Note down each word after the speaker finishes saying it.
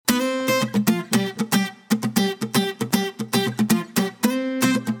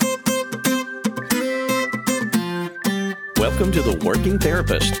Welcome to The Working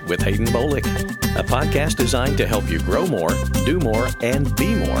Therapist with Haden Boliek, a podcast designed to help you grow more, do more, and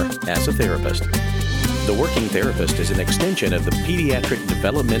be more as a therapist. The Working Therapist is an extension of the Pediatric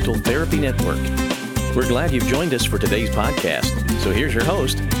Developmental Therapy Network. We're glad you've joined us for today's podcast. So here's your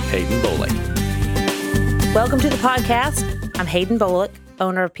host, Haden Boliek. Welcome to the podcast. I'm Haden Boliek,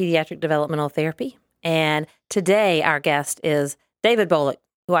 owner of Pediatric Developmental Therapy. And today our guest is David Boliek,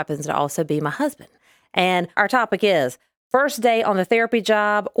 who happens to also be my husband. And our topic is first day on the therapy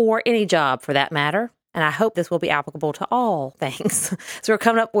job or any job for that matter. And I hope this will be applicable to all things. So we're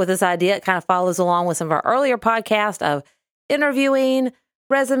coming up with this idea. It kind of follows along with some of our earlier podcasts of interviewing,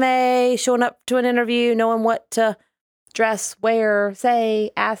 resume, showing up to an interview, knowing what to dress, wear,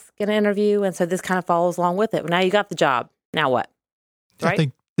 say, ask in an interview. And so this kind of follows along with it. Now you got the job. Now what? Right? I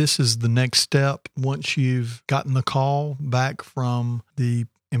think this is the next step once you've gotten the call back from the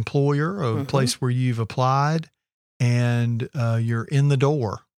employer or the place where you've applied and you're in the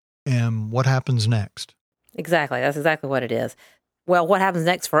door. And what happens next? Exactly. That's exactly what it is. Well, what happens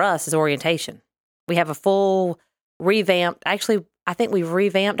next for us is orientation. We have a full revamped, actually, I think we've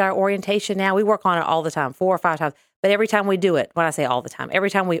revamped our orientation now. We work on it all the time, 4 or 5 times. But every time we do it, when I say all the time, every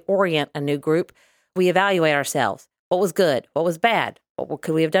time we orient a new group, we evaluate ourselves. What was good? What was bad? What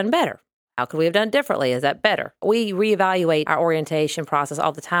could we have done better? How could we have done differently? Is that better? We reevaluate our orientation process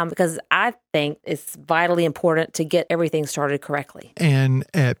all the time because I think it's vitally important to get everything started correctly. And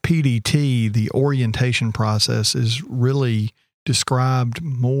at PDT, the orientation process is really described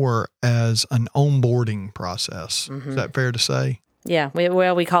more as an onboarding process. Is that fair to say? Yeah.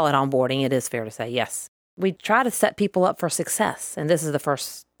 We call it onboarding. It is fair to say, yes. We try to set people up for success, and this is the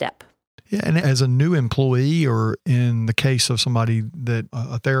first step. Yeah, and as a new employee, or in the case of somebody that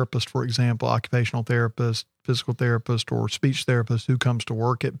a therapist, for example, occupational therapist, physical therapist, or speech therapist who comes to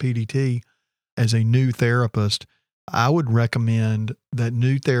work at PDT as a new therapist, I would recommend that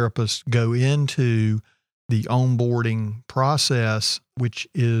new therapists go into the onboarding process, which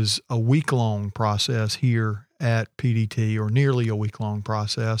is a week-long process here at PDT, or nearly a week-long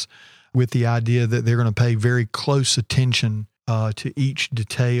process, with the idea that they're going to pay very close attention to each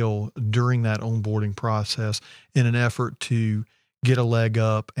detail during that onboarding process in an effort to get a leg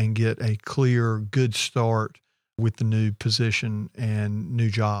up and get a clear, good start with the new position and new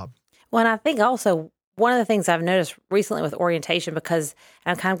job. Well, and I think also one of the things I've noticed recently with orientation, because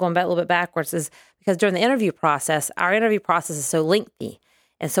I'm kind of going back a little bit backwards, is because during the interview process, our interview process is so lengthy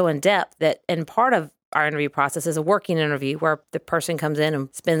and so in depth and part of our interview process is a working interview where the person comes in and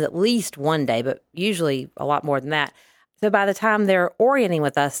spends at least one day, but usually a lot more than that. So by the time they're orienting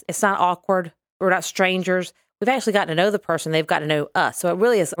with us, it's not awkward. We're not strangers. We've actually gotten to know the person. They've gotten to know us. So it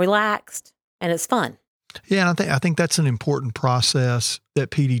really is relaxed and it's fun. Yeah, and I think that's an important process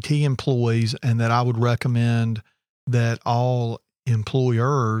that PDT employs, and that I would recommend that all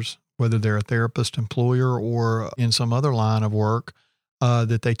employers, whether they're a therapist employer or in some other line of work,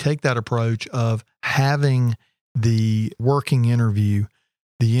 that they take that approach of having the working interview,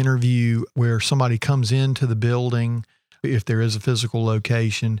 the interview where somebody comes into the building, if there is a physical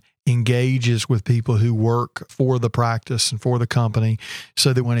location, engages with people who work for the practice and for the company,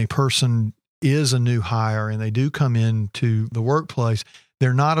 so that when a person is a new hire and they do come into the workplace,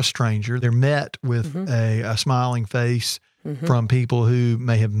 they're not a stranger. They're met with a smiling face from people who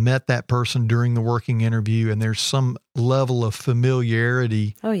may have met that person during the working interview, and there's some level of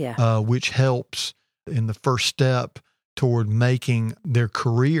familiarity, which helps in the first step toward making their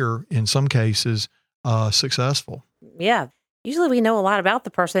career, in some cases, successful. Yeah. Usually we know a lot about the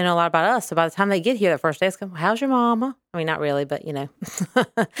person. They know a lot about us. So by the time they get here, the first day it's going, how's your mama? I mean, not really, but Yeah.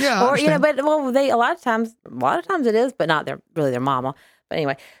 Or, but a lot of times it is, but not really their mama. But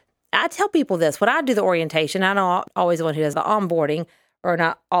anyway, I tell people this. When I do the orientation, I know I'm always the one who does the onboarding, or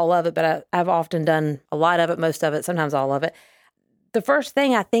not all of it, but I've often done a lot of it, most of it, sometimes all of it. The first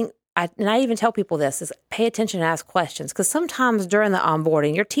thing I think, and I even tell people this, is pay attention and ask questions. Because sometimes during the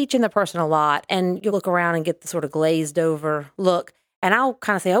onboarding, you're teaching the person a lot, and you look around and get the sort of glazed over look. And I'll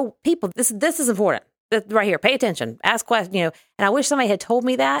kind of say, oh, people, this is important. Right here, pay attention, ask questions, And I wish somebody had told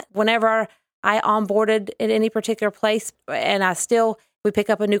me that whenever I onboarded at any particular place. And we pick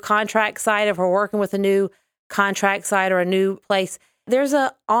up a new contract site, if we're working with a new contract site or a new place. There's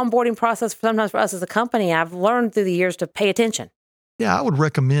a onboarding process sometimes for us as a company. I've learned through the years to pay attention. Yeah, I would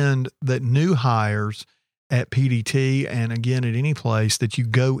recommend that new hires at PDT, and again at any place, that you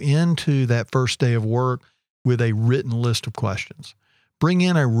go into that first day of work with a written list of questions. Bring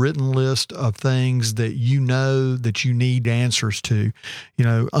in a written list of things that you know that you need answers to.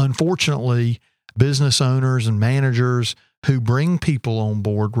 Unfortunately, business owners and managers who bring people on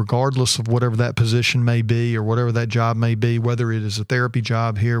board, regardless of whatever that position may be or whatever that job may be, whether it is a therapy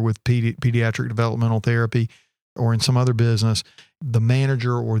job here with pediatric developmental therapy or in some other business, the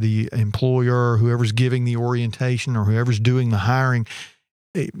manager or the employer, whoever's giving the orientation or whoever's doing the hiring,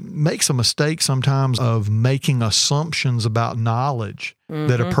 it makes a mistake sometimes of making assumptions about knowledge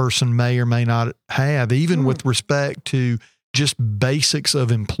that a person may or may not have, even with respect to just basics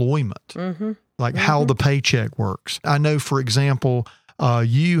of employment, like how the paycheck works. I know, for example,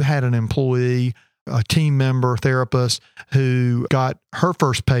 you had an employee, a team member, therapist, who got her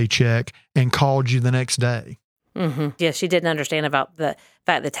first paycheck and called you the next day. Yeah, she didn't understand about the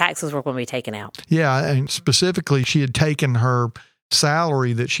fact that taxes were going to be taken out. Yeah, and specifically, she had taken her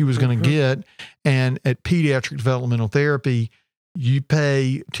salary that she was going to get, and at pediatric developmental therapy, you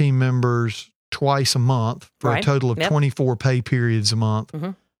pay team members twice a month for a total of 24 pay periods a month,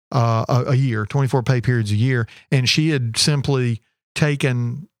 a year, 24 pay periods a year. And she had simply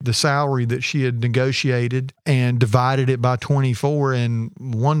taken the salary that she had negotiated and divided it by 24 and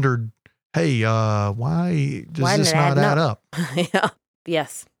wondered, hey, why does this not add up?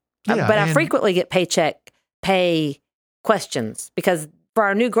 Yes. But I frequently get pay questions because for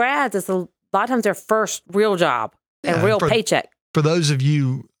our new grads, it's a lot of times their first real job and real paycheck. For those of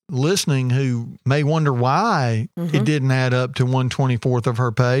you listening who may wonder why it didn't add up to 1/24 of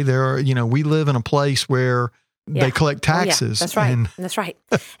her pay, we live in a place where they collect taxes. That's right. That's right.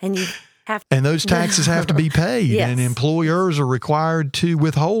 And you have and those taxes have to be paid. And employers are required to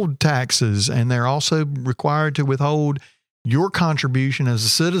withhold taxes, and they're also required to withhold your contribution as a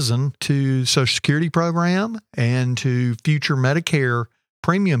citizen to Social Security program and to future Medicare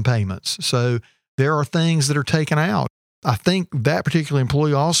premium payments. So there are things that are taken out. I think that particular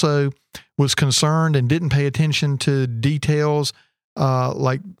employee also was concerned and didn't pay attention to details.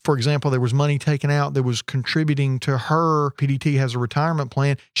 Like, for example, there was money taken out that was contributing to her. PDT has a retirement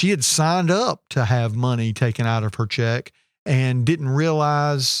plan. She had signed up to have money taken out of her check and didn't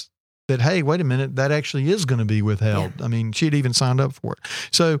realize that, hey, wait a minute, that actually is going to be withheld. I mean, she had even signed up for it.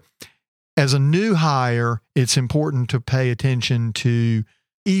 So as a new hire, it's important to pay attention to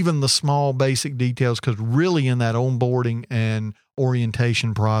even the small basic details, because really in that onboarding and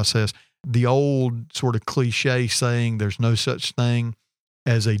orientation process, the old sort of cliche saying there's no such thing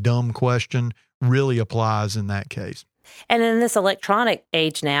as a dumb question really applies in that case. And in this electronic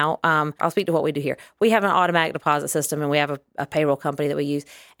age now, I'll speak to what we do here. We have an automatic deposit system, and we have a payroll company that we use.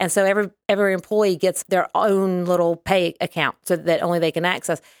 And so every employee gets their own little pay account so that only they can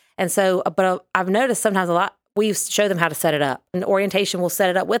access. And so, but I've noticed sometimes we show them how to set it up. And orientation will set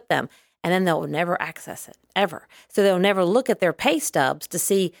it up with them, and then they'll never access it, ever. So they'll never look at their pay stubs to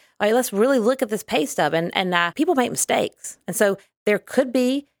see, all right, let's really look at this pay stub. And people make mistakes. And so there could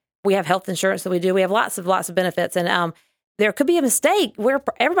be, we have health insurance that we do. We have lots of benefits. And there could be a mistake.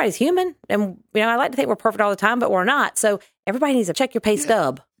 Everybody's human. And, I like to think we're perfect all the time, but we're not. So everybody needs to check your pay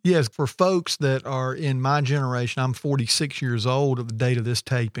stub. Yes. For folks that are in my generation, I'm 46 years old at the date of this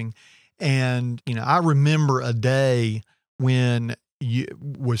taping. And, I remember a day when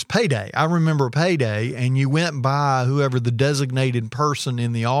was payday. I remember payday, and you went by whoever the designated person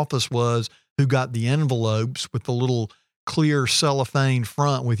in the office was who got the envelopes with the little clear cellophane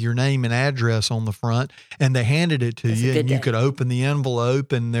front with your name and address on the front, and they handed it to you, and you could open the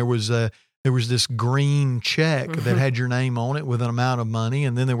envelope, and there was this green check that had your name on it with an amount of money,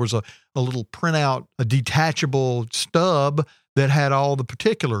 and then there was a little printout, a detachable stub that had all the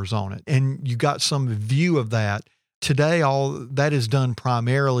particulars on it, and you got some view of that. Today, all that is done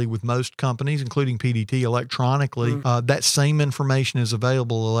primarily with most companies, including PDT, electronically. That same information is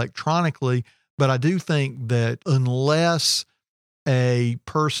available electronically, but I do think that unless a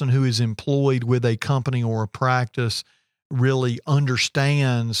person who is employed with a company or a practice really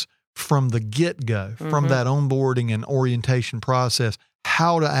understands from the get-go, from that onboarding and orientation process,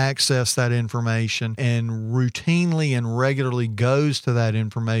 how to access that information and routinely and regularly goes to that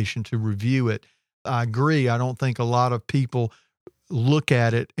information to review it, I agree. I don't think a lot of people look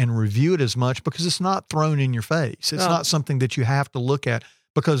at it and review it as much because it's not thrown in your face. It's not something that you have to look at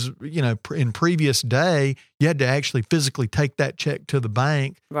because, in previous day, you had to actually physically take that check to the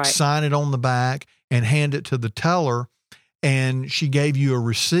bank, sign it on the back, and hand it to the teller. And she gave you a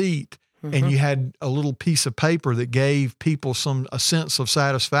receipt, and you had a little piece of paper that gave people a sense of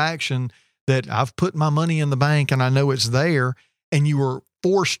satisfaction that I've put my money in the bank and I know it's there. And you were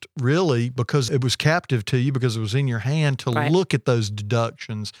forced, really, because it was captive to you, because it was in your hand, to look at those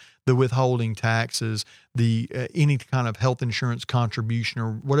deductions, the withholding taxes, the any kind of health insurance contribution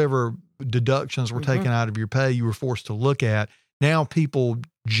or whatever deductions were taken out of your pay, you were forced to look at. Now people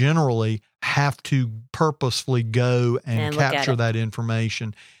generally have to purposefully go and capture that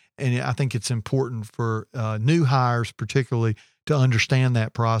information. And I think it's important for new hires particularly to understand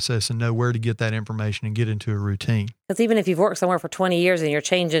that process and know where to get that information and get into a routine. Because even if you've worked somewhere for 20 years and you're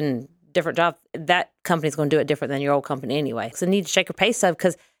changing different jobs, that company's going to do it different than your old company anyway. So you need to check your pay stub,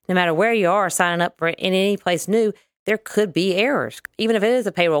 because no matter where you are signing up for in any place new, there could be errors. Even if it is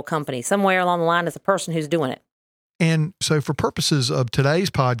a payroll company, somewhere along the line is a person who's doing it. And so for purposes of today's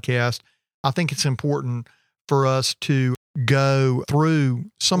podcast, I think it's important for us to go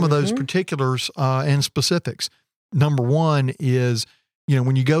through some of those particulars and specifics. Number one is,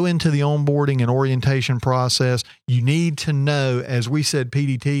 when you go into the onboarding and orientation process, you need to know, as we said,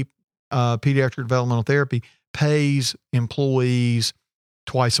 PDT, Pediatric Developmental Therapy, pays employees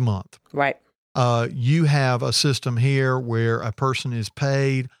twice a month. Right. You have a system here where a person is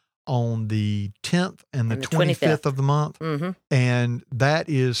paid on the 10th and the 25th of the month. And that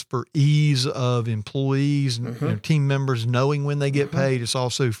is for ease of employees, team members knowing when they get paid. It's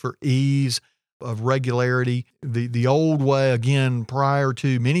also for ease of regularity. The old way, again, prior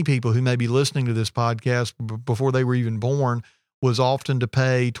to many people who may be listening to this podcast before they were even born, was often to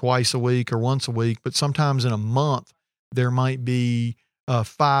pay twice a week or once a week. But sometimes in a month, there might be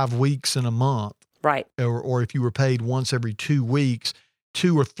 5 weeks in a month. Right. Or if you were paid once every 2 weeks,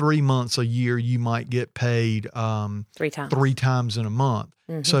 2 or 3 months a year, you might get paid 3 times in a month.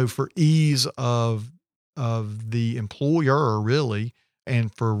 So for ease of the employer, really,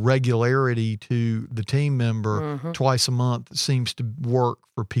 and for regularity to the team member, twice a month seems to work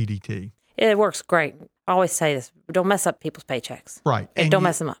for PDT. It works great. I always say this: don't mess up people's paychecks. Right. And don't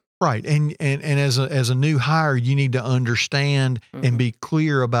mess them up. Right. And as a new hire, you need to understand and be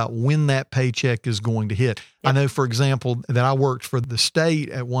clear about when that paycheck is going to hit. I know, for example, that I worked for the state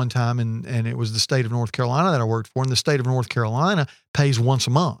at one time, and it was the state of North Carolina that I worked for, and the state of North Carolina pays once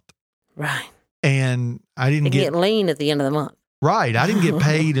a month. Right. And I didn't get lean at the end of the month. Right. I didn't get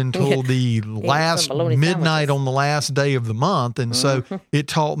paid until the last midnight on the last day of the month. And so it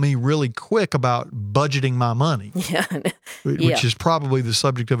taught me really quick about budgeting my money, which is probably the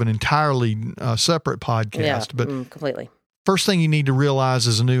subject of an entirely separate podcast. But completely. First thing you need to realize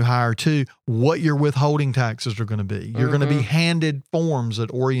as a new hire too, what your withholding taxes are going to be. You're going to be handed forms at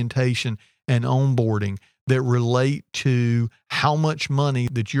orientation and onboarding that relate to how much money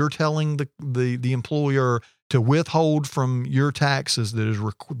that you're telling the employer to withhold from your taxes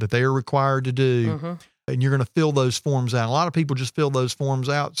that they are required to do. And you're going to fill those forms out. A lot of people just fill those forms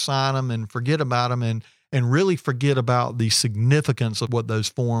out, sign them, and forget about them, and really forget about the significance of what those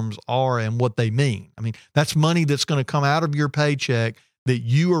forms are and what they mean. I mean, that's money that's going to come out of your paycheck that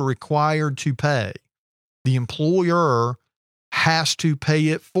you are required to pay. The employer has to pay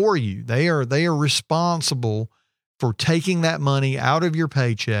it for you. They are responsible for taking that money out of your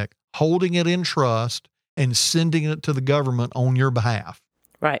paycheck, holding it in trust, and sending it to the government on your behalf.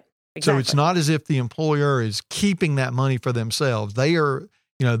 Right. Exactly. So it's not as if the employer is keeping that money for themselves. They are,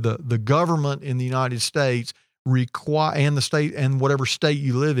 the government in the United States and the state and whatever state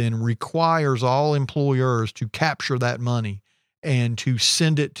you live in requires all employers to capture that money and to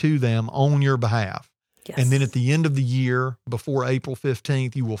send it to them on your behalf. Yes. And then at the end of the year, before April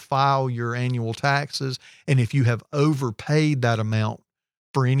 15th, you will file your annual taxes. And if you have overpaid that amount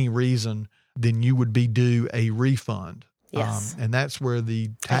for any reason, then you would be due a refund. Yes. And that's where the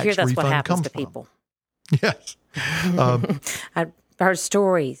tax refund refund what happens comes to from. People. Yes. I've heard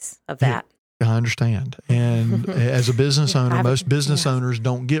stories of that. I understand. And as a business owner, most business owners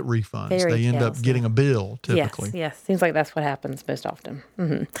don't get refunds. They end up getting a bill typically. Yes. Seems like that's what happens most often.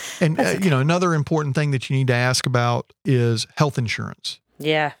 And, another important thing that you need to ask about is health insurance.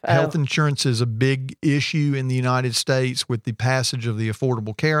 Yeah. Health insurance is a big issue in the United States with the passage of the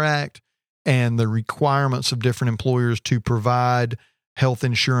Affordable Care Act and the requirements of different employers to provide health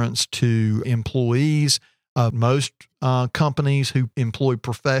insurance to employees. Most companies who employ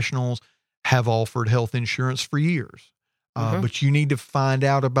professionals have offered health insurance for years. But you need to find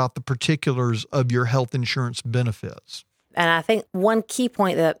out about the particulars of your health insurance benefits. And I think one key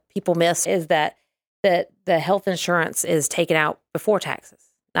point that people miss is that the health insurance is taken out before taxes,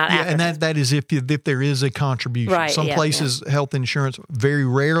 not after. And that is if there is a contribution. Right, Some places, health insurance, very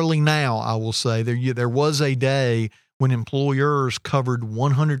rarely now, I will say, there was a day when employers covered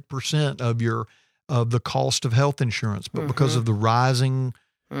 100% of the cost of health insurance. But because of the rising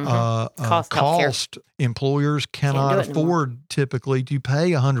cost, employers cannot afford typically to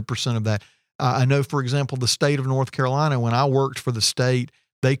pay 100% of that. I know, for example, the state of North Carolina, when I worked for the state,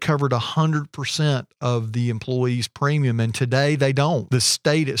 they covered 100% of the employee's premium, and today they don't. The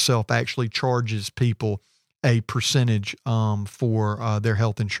state itself actually charges people a percentage for their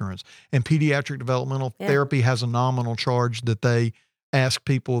health insurance. And pediatric developmental therapy has a nominal charge that they ask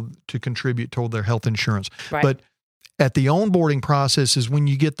people to contribute toward their health insurance. Right. But at the onboarding process is when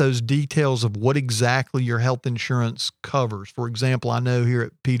you get those details of what exactly your health insurance covers. For example, I know here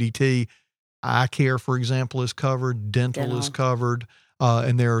at PDT, eye care, for example, is covered, dental is covered,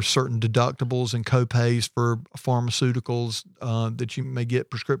 and there are certain deductibles and copays for pharmaceuticals that you may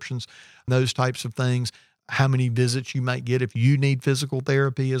get, prescriptions, those types of things. How many visits you might get if you need physical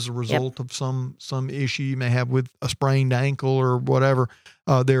therapy as a result of some issue you may have with a sprained ankle or whatever.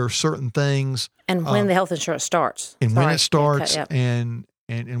 There are certain things. And when the health insurance starts. And when it starts and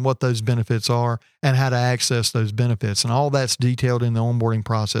what those benefits are and how to access those benefits. And all that's detailed in the onboarding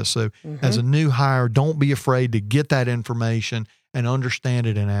process. So as a new hire, don't be afraid to get that information and understand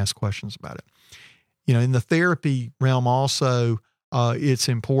it and ask questions about it. You know, in the therapy realm also, it's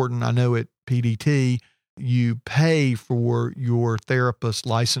important. I know at PDT, you pay for your therapist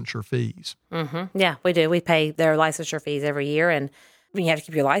licensure fees. Yeah, we do. We pay their licensure fees every year, and you have to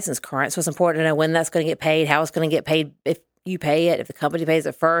keep your license current. So it's important to know when that's going to get paid, how it's going to get paid, if you pay it, if the company pays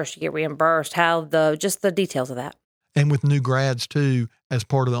it first, you get reimbursed, just the details of that. And with new grads too, as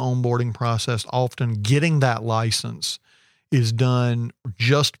part of the onboarding process, often getting that license is done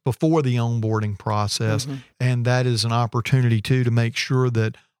just before the onboarding process. And that is an opportunity too to make sure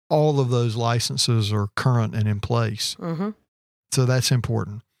that all of those licenses are current and in place. So that's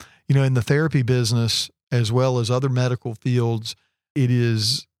important. You know, in the therapy business, as well as other medical fields, it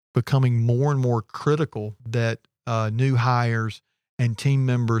is becoming more and more critical that new hires and team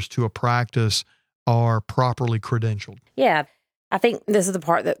members to a practice are properly credentialed. Yeah. I think this is the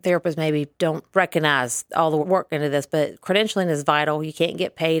part that therapists maybe don't recognize all the work into this, but credentialing is vital. You can't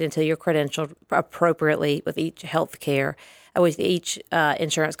get paid until you're credentialed appropriately with each health care, with each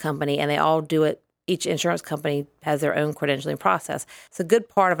insurance company, and they all do it. Each insurance company has their own credentialing process. It's a good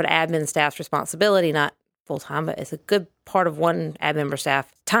part of an admin staff's responsibility, not full-time, but it's a good part of one admin member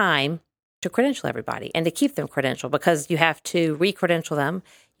staff time to credential everybody and to keep them credentialed, because you have to re-credential them.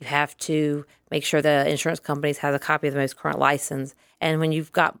 You have to make sure the insurance companies have a copy of the most current license. And when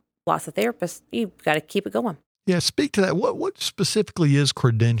you've got lots of therapists, you've got to keep it going. Yeah, speak to that. What specifically is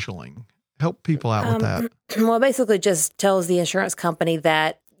credentialing? Help people out with that. Well, it basically just tells the insurance company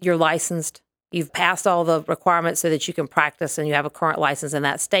that you're licensed, you've passed all the requirements so that you can practice and you have a current license in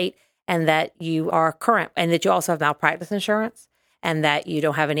that state, and that you are current, and that you also have malpractice insurance, and that you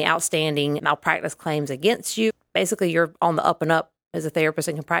don't have any outstanding malpractice claims against you. Basically, you're on the up and up as a therapist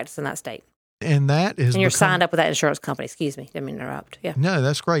and can practice in that state. And that is, and you're signed up with that insurance company. Excuse me, didn't mean to interrupt. Yeah. No,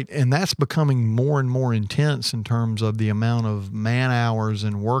 that's great. And that's becoming more and more intense in terms of the amount of man hours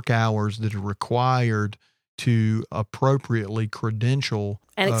and work hours that are required to appropriately credential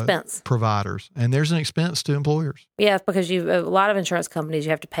and expense providers. And there's an expense to employers. Yeah, because a lot of insurance companies,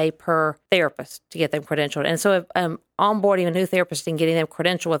 you have to pay per therapist to get them credentialed. And so onboarding a new therapist and getting them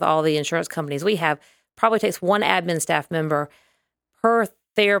credentialed with all the insurance companies we have probably takes one admin staff member per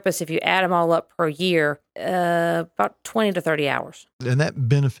therapist, if you add them all up per year, about 20 to 30 hours. And that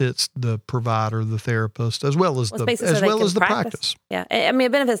benefits the provider, the therapist, as well as the practice. Yeah. I mean,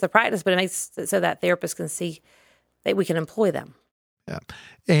 it benefits the practice, but it makes it so that therapists can see that we can employ them. Yeah.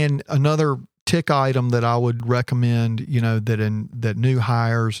 And another tick item that I would recommend, that new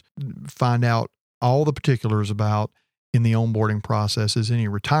hires find out all the particulars about in the onboarding process is any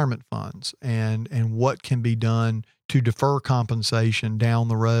retirement funds and what can be done to defer compensation down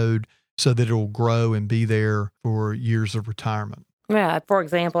the road so that it will grow and be there for years of retirement. Yeah. For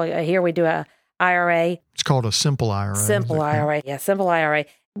example, here we do a IRA. It's called a simple IRA. Simple IRA. Yeah, simple IRA.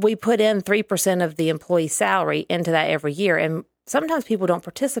 We put in 3% of the employee's salary into that every year. And sometimes people don't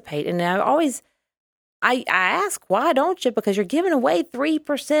participate. And I ask, why don't you? Because you're giving away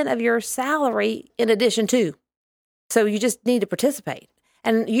 3% of your salary in addition to. So you just need to participate.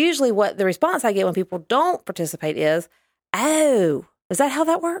 And usually what the response I get when people don't participate is, oh, is that how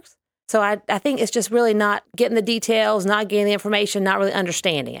that works? So I think it's just really not getting the details, not getting the information, not really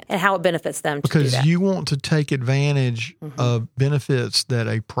understanding it and how it benefits them to do that. Because you want to take advantage of benefits that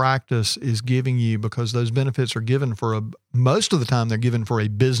a practice is giving you, because those benefits are given most of the time they're given for a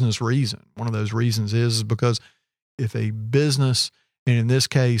business reason. One of those reasons is because if a business, and in this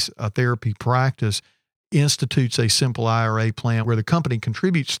case, a therapy practice, institutes a simple IRA plan where the company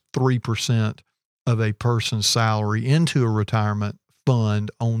contributes 3% of a person's salary into a retirement fund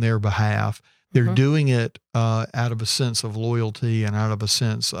on their behalf. They're doing it out of a sense of loyalty and out of a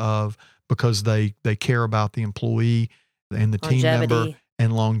sense of because they care about the employee and the team member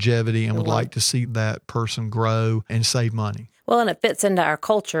and longevity and would like to see that person grow and save money. Well, and it fits into our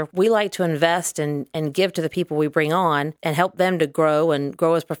culture. We like to invest and give to the people we bring on and help them to grow and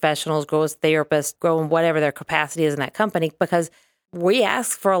grow as professionals, grow as therapists, grow in whatever their capacity is in that company, because we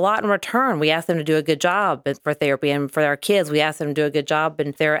ask for a lot in return. We ask them to do a good job for therapy, and for our kids, we ask them to do a good job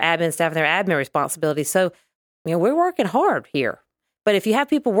in their admin staff and their admin responsibilities. So, we're working hard here. But if you have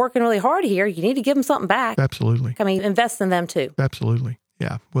people working really hard here, you need to give them something back. Absolutely. Invest in them too. Absolutely.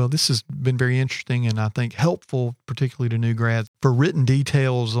 Yeah. Well, this has been very interesting and I think helpful, particularly to new grads. For written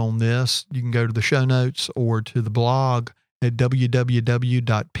details on this, you can go to the show notes or to the blog at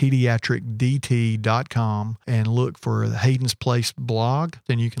www.pediatricdt.com and look for the Haden's Place blog.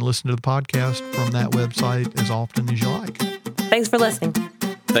 Then you can listen to the podcast from that website as often as you like. Thanks for listening.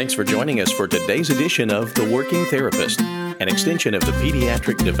 Thanks for joining us for today's edition of The Working Therapist, an extension of the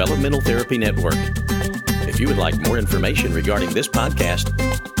Pediatric Developmental Therapy Network. If you would like more information regarding this podcast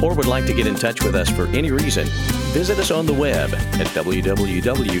or would like to get in touch with us for any reason, visit us on the web at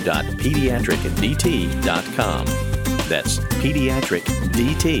www.pediatricdt.com. That's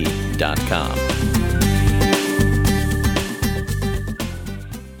pediatricdt.com.